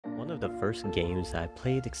One of the first games I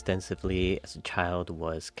played extensively as a child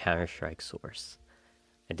was Counter-Strike Source.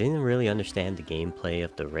 I didn't really understand the gameplay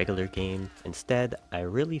of the regular game. Instead, I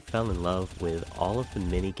really fell in love with all of the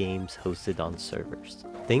mini-games hosted on servers.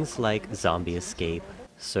 Things like Zombie Escape,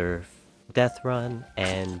 Surf, Death Run,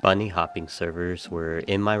 and bunny hopping servers were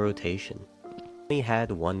in my rotation. I only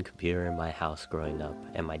had one computer in my house growing up,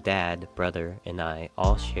 and my dad, brother, and I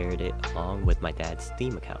all shared it along with my dad's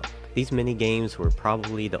Steam account. These mini-games were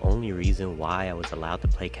probably the only reason why I was allowed to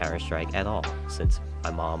play Counter-Strike at all, since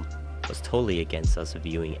my mom was totally against us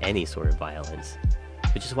viewing any sort of violence,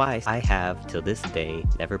 which is why I have, till this day,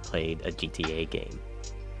 never played a GTA game.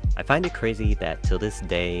 I find it crazy that till this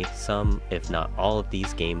day, some, if not all of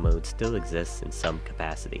these game modes still exist in some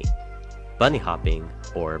capacity. Bunny hopping,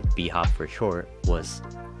 or B-hop for short, was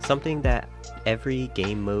something that every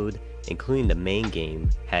game mode, including the main game,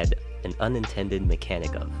 had an unintended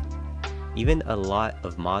mechanic of. Even a lot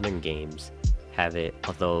of modern games have it,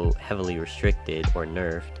 although heavily restricted or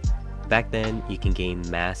nerfed. Back then, you can gain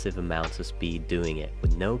massive amounts of speed doing it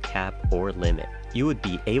with no cap or limit. You would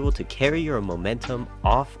be able to carry your momentum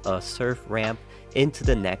off a surf ramp into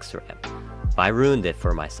the next ramp. But I ruined it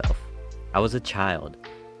for myself. I was a child,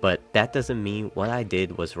 but that doesn't mean what I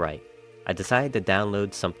did was right. I decided to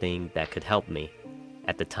download something that could help me.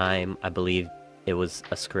 At the time, I believed it was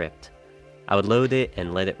a script. I would load it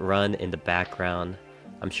and let it run in the background.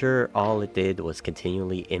 I'm sure all it did was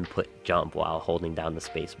continually input jump while holding down the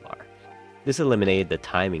spacebar. This eliminated the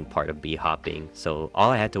timing part of B-hopping, so all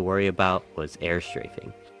I had to worry about was air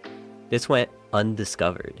strafing. This went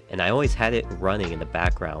undiscovered, and I always had it running in the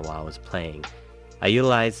background while I was playing. I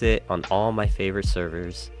utilized it on all my favorite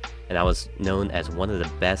servers, and I was known as one of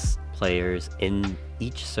the best players in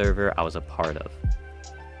each server I was a part of.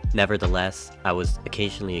 Nevertheless, I was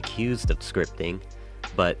occasionally accused of scripting,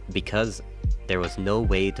 but because there was no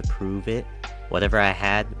way to prove it, whatever I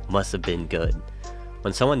had must have been good.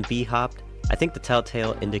 When someone B-hopped, I think the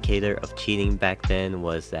telltale indicator of cheating back then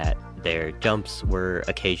was that their jumps were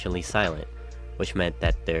occasionally silent, which meant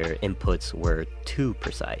that their inputs were too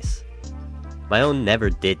precise. My own never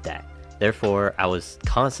did that, therefore I was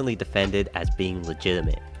constantly defended as being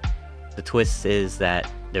legitimate. The twist is that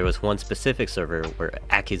there was one specific server where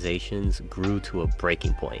accusations grew to a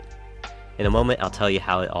breaking point. In a moment I'll tell you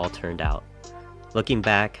how it all turned out. Looking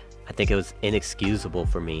back, I think it was inexcusable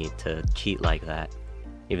for me to cheat like that.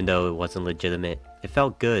 Even though it wasn't legitimate, it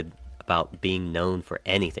felt good about being known for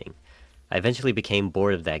anything. I eventually became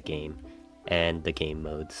bored of that game, and the game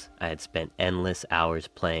modes I had spent endless hours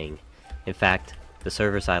playing. In fact, the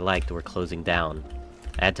servers I liked were closing down.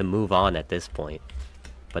 I had to move on at this point,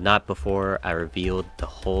 but not before I revealed the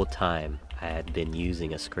whole time I had been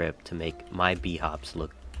using a script to make my B-hops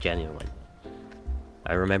look genuine.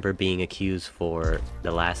 I remember being accused for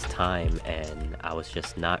the last time, and I was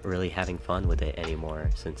just not really having fun with it anymore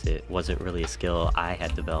since it wasn't really a skill I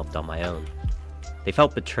had developed on my own. They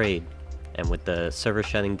felt betrayed, and with the server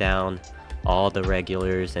shutting down, all the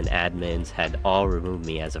regulars and admins had all removed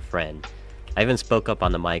me as a friend. I even spoke up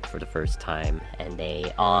on the mic for the first time, and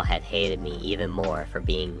they all had hated me even more for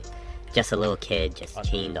being just a little kid just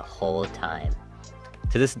cheating the whole time.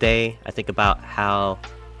 To this day, I think about how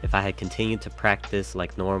if I had continued to practice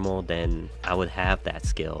like normal, then I would have that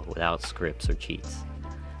skill without scripts or cheats.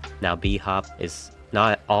 Now B-hop is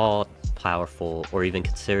not at all powerful or even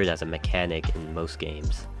considered as a mechanic in most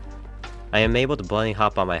games. I am able to bunny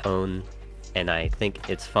hop on my own, and I think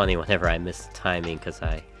it's funny whenever I miss the timing because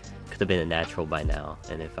I could have been a natural by now,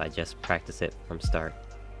 and if I just practice it from start.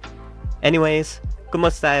 Anyways,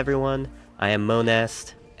 kumusta everyone? I am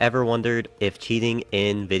Monest. Ever wondered if cheating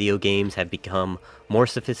in video games had become more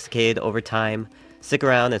sophisticated over time? Stick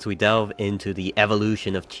around as we delve into the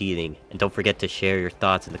evolution of cheating, and don't forget to share your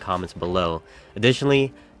thoughts in the comments below.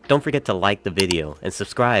 Additionally, don't forget to like the video and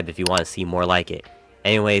subscribe if you want to see more like it.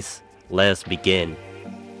 Anyways, let us begin.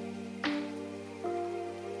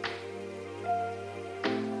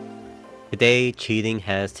 Today, cheating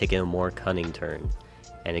has taken a more cunning turn,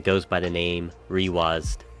 and it goes by the name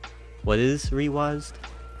reWASD. What is reWASD?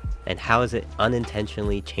 And how is it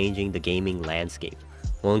unintentionally changing the gaming landscape?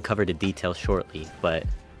 We'll uncover the details shortly, but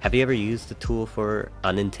have you ever used the tool for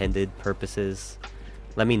unintended purposes?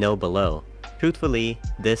 Let me know below. Truthfully,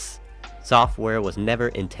 this software was never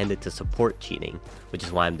intended to support cheating, which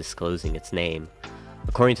is why I'm disclosing its name.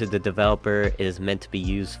 According to the developer, it is meant to be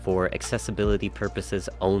used for accessibility purposes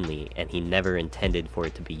only, and he never intended for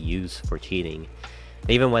it to be used for cheating.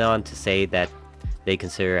 They even went on to say that they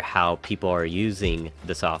consider how people are using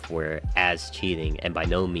the software as cheating and by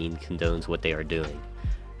no means condones what they are doing.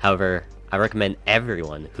 However, I recommend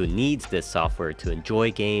everyone who needs this software to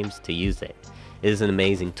enjoy games to use it. It is an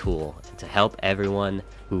amazing tool to help everyone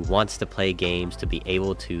who wants to play games to be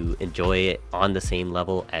able to enjoy it on the same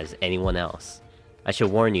level as anyone else. I should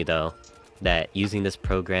warn you though, that using this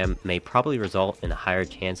program may probably result in a higher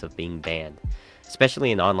chance of being banned,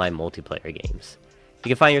 especially in online multiplayer games. You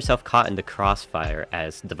can find yourself caught in the crossfire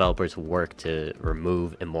as developers work to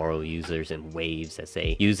remove immoral users in waves as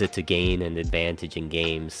they use it to gain an advantage in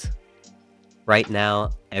games. Right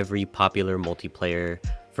now, every popular multiplayer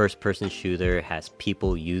first-person shooter has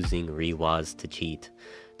people using reWASD to cheat.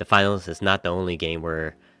 The Finals is not the only game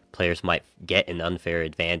where players might get an unfair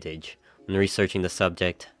advantage. When researching the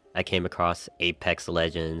subject, I came across Apex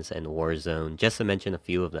Legends and Warzone, just to mention a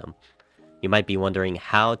few of them. You might be wondering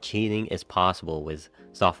how cheating is possible with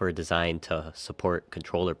software designed to support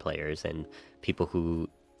controller players and people who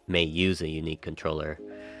may use a unique controller.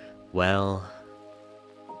 Well,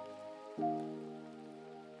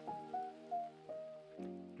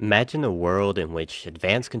 imagine a world in which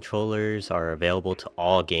advanced controllers are available to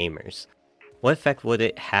all gamers. What effect would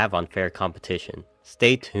it have on fair competition?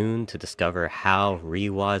 Stay tuned to discover how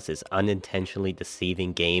reWASD is unintentionally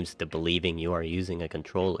deceiving games into believing you are using a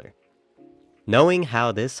controller. Knowing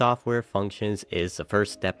how this software functions is the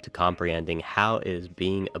first step to comprehending how it is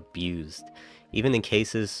being abused, even in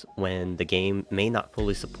cases when the game may not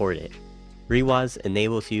fully support it. reWASD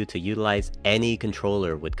enables you to utilize any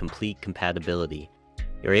controller with complete compatibility.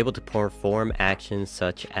 You're able to perform actions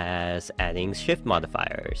such as adding shift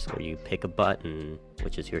modifiers, where you pick a button,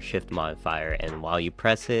 which is your shift modifier, and while you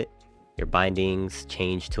press it, your bindings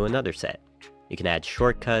change to another set. You can add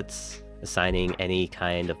shortcuts, assigning any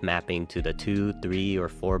kind of mapping to the 2, 3, or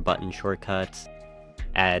 4 button shortcuts.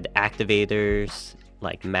 Add activators,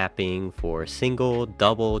 like mapping for single,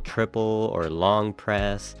 double, triple, or long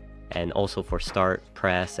press, and also for start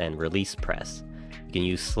press and release press. You can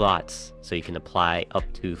use slots, so you can apply up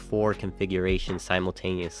to 4 configurations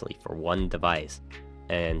simultaneously for one device,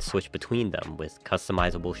 and switch between them with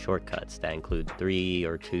customizable shortcuts that include 3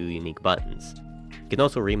 or 2 unique buttons. You can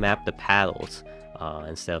also remap the paddles,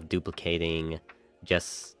 instead of duplicating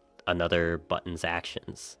just another button's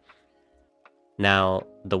actions. Now,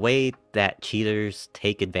 the way that cheaters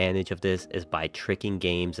take advantage of this is by tricking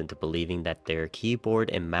games into believing that their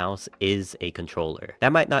keyboard and mouse is a controller.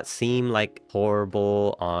 That might not seem like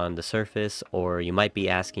horrible on the surface, or you might be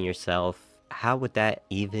asking yourself, how would that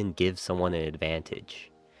even give someone an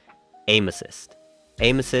advantage? Aim assist.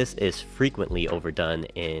 Aim assist is frequently overdone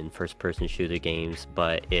in first-person shooter games,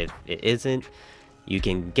 but if it isn't, you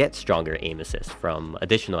can get stronger aim assist from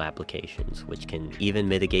additional applications, which can even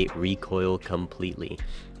mitigate recoil completely.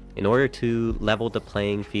 In order to level the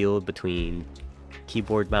playing field between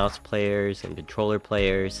keyboard mouse players and controller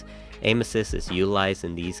players, aim assist is utilized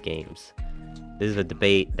in these games. This is a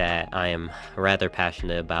debate that I am rather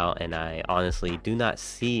passionate about, and I honestly do not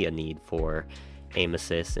see a need for aim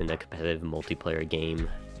assist in a competitive multiplayer game.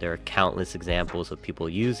 There are countless examples of people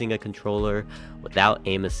using a controller without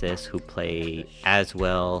aim assist who play as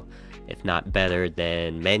well, if not better,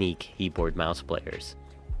 than many keyboard mouse players.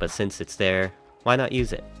 But since it's there, why not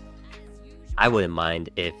use it? I wouldn't mind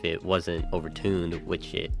if it wasn't overtuned,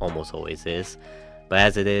 which it almost always is, but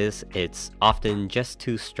as it is, it's often just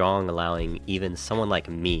too strong, allowing even someone like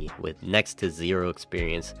me with next to zero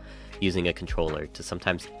experience using a controller to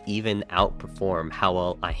sometimes even outperform how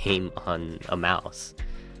well I aim on a mouse.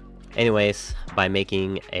 Anyways, by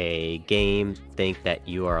making a game think that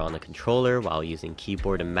you are on a controller while using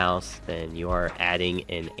keyboard and mouse, then you are adding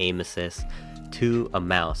an aim assist to a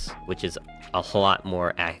mouse, which is a whole lot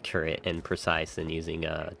more accurate and precise than using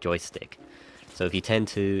a joystick. So if you tend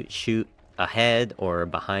to shoot ahead or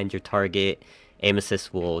behind your target, aim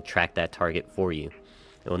assist will track that target for you.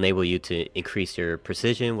 It will enable you to increase your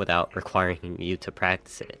precision without requiring you to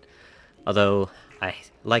practice it. Although I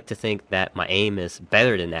like to think that my aim is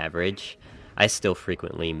better than average, I still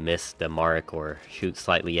frequently miss the mark or shoot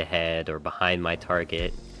slightly ahead or behind my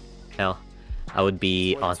target. Hell, I would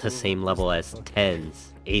be on the same level as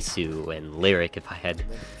TenZ, Asu, and Lyric if I had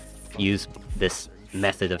used this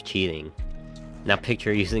method of cheating. Now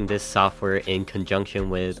picture using this software in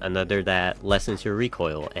conjunction with another that lessens your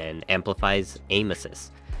recoil and amplifies aim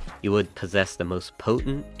assist. You would possess the most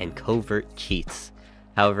potent and covert cheats.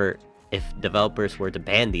 However, if developers were to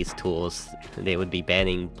ban these tools, they would be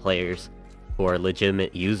banning players who are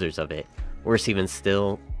legitimate users of it. Worse even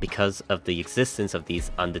still, because of the existence of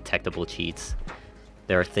these undetectable cheats,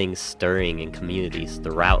 there are things stirring in communities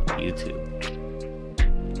throughout YouTube.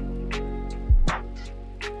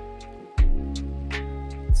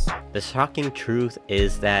 The shocking truth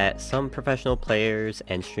is that some professional players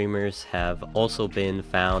and streamers have also been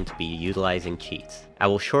found to be utilizing cheats. I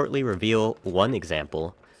will shortly reveal one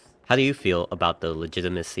example. How do you feel about the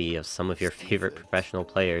legitimacy of some of your favorite professional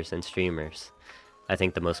players and streamers? I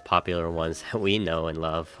think the most popular ones that we know and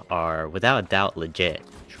love are without a doubt legit.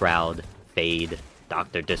 Shroud, Fade,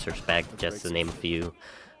 Dr. Disrespect, just to name a few.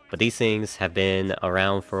 But these things have been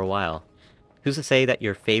around for a while. Who's to say that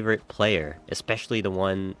your favorite player, especially the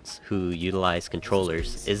ones who utilize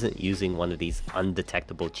controllers, isn't using one of these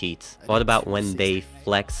undetectable cheats? What about when they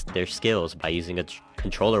flex their skills by using a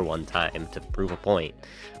controller one time to prove a point,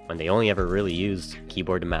 when they only ever really used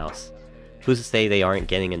keyboard and mouse? Who's to say they aren't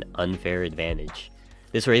getting an unfair advantage?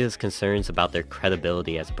 This raises concerns about their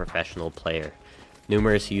credibility as a professional player.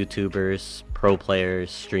 Numerous YouTubers, pro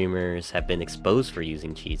players, streamers have been exposed for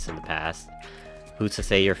using cheats in the past. Who's to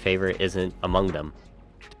say your favorite isn't among them?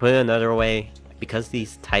 To put it another way, because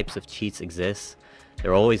these types of cheats exist,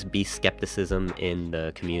 there will always be skepticism in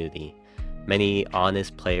the community. Many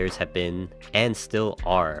honest players have been, and still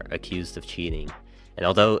are, accused of cheating. And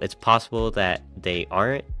although it's possible that they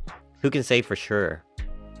aren't, who can say for sure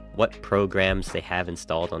what programs they have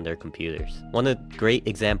installed on their computers? One great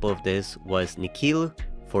example of this was Nikhil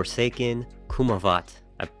Forsaken Kumavat.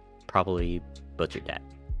 I probably butchered that.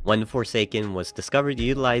 When Forsaken was discovered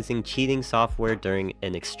utilizing cheating software during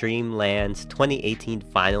an Extreme LAN's 2018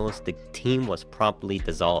 finals, the team was promptly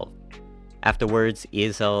dissolved. Afterwards,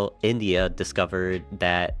 ESL India discovered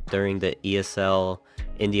that during the ESL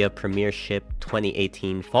India Premiership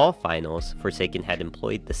 2018 fall finals, Forsaken had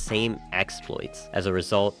employed the same exploits. As a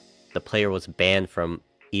result, the player was banned from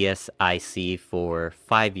ESIC for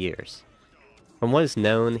 5 years. From what is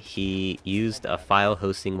known, he used a file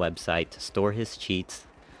hosting website to store his cheats,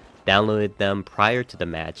 downloaded them prior to the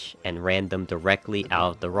match, and ran them directly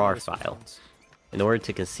out of the RAR file. In order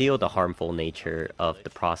to conceal the harmful nature of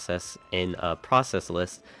the process in a process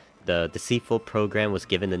list, the deceitful program was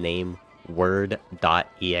given the name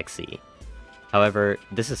word.exe. However,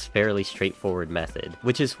 this is a fairly straightforward method,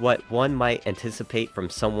 which is what one might anticipate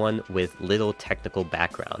from someone with little technical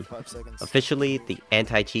background. Officially, the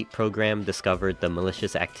anti-cheat program discovered the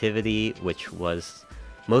malicious activity, which was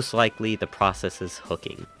most likely the process's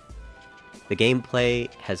hooking. The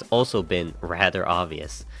gameplay has also been rather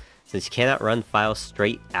obvious. Since you cannot run files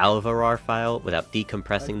straight out of a RAR file without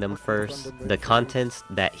decompressing them first, the contents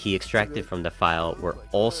that he extracted from the file were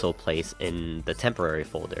also placed in the temporary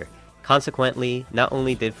folder. Consequently, not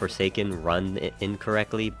only did Forsaken run it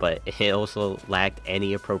incorrectly, but it also lacked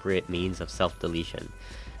any appropriate means of self-deletion.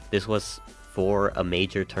 This was for a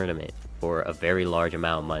major tournament, for a very large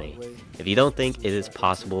amount of money. If you don't think it is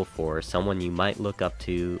possible for someone you might look up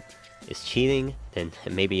to is cheating, then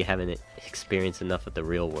maybe you haven't experienced enough of the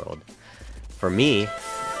real world. For me,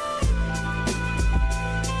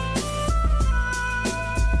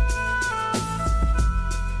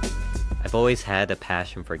 I've always had a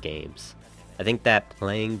passion for games. I think that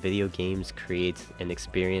playing video games creates an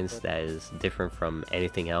experience that is different from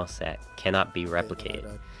anything else that cannot be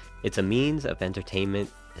replicated. It's a means of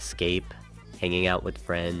entertainment, escape, hanging out with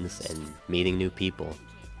friends, and meeting new people.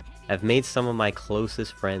 I've made some of my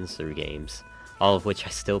closest friends through games, all of which I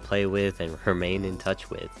still play with and remain in touch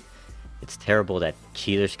with. It's terrible that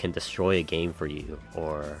cheaters can destroy a game for you,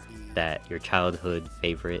 or that your childhood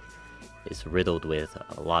favorite is riddled with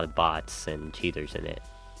a lot of bots and cheaters in it.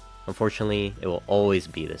 Unfortunately, it will always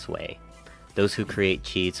be this way. Those who create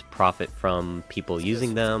cheats profit from people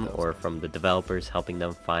using them, or from the developers helping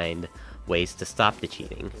them find ways to stop the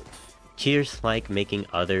cheating. Cheaters like making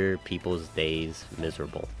other people's days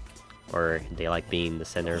miserable, or they like being the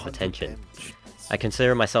center of attention. I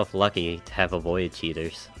consider myself lucky to have avoided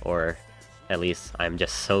cheaters, or at least I'm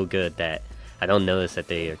just so good that I don't notice that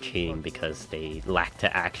they are cheating because they lack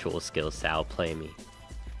the actual skills to outplay me.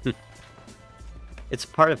 It's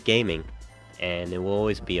part of gaming, and it will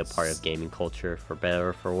always be a part of gaming culture, for better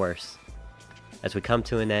or for worse. As we come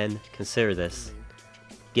to an end, consider this.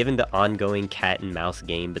 Given the ongoing cat and mouse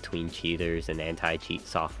game between cheaters and anti-cheat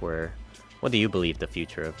software, what do you believe the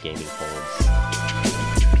future of gaming holds?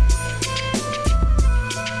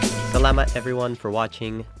 Salamat everyone for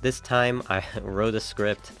watching. This time I wrote a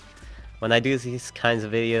script. When I do these kinds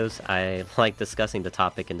of videos, I like discussing the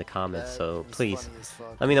topic in the comments, so please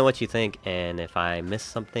let me know what you think, and if I missed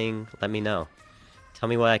something, let me know. Tell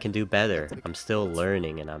me what I can do better. I'm still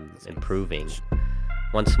learning and I'm improving.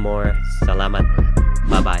 Once more, salamat.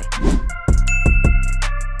 Bye bye.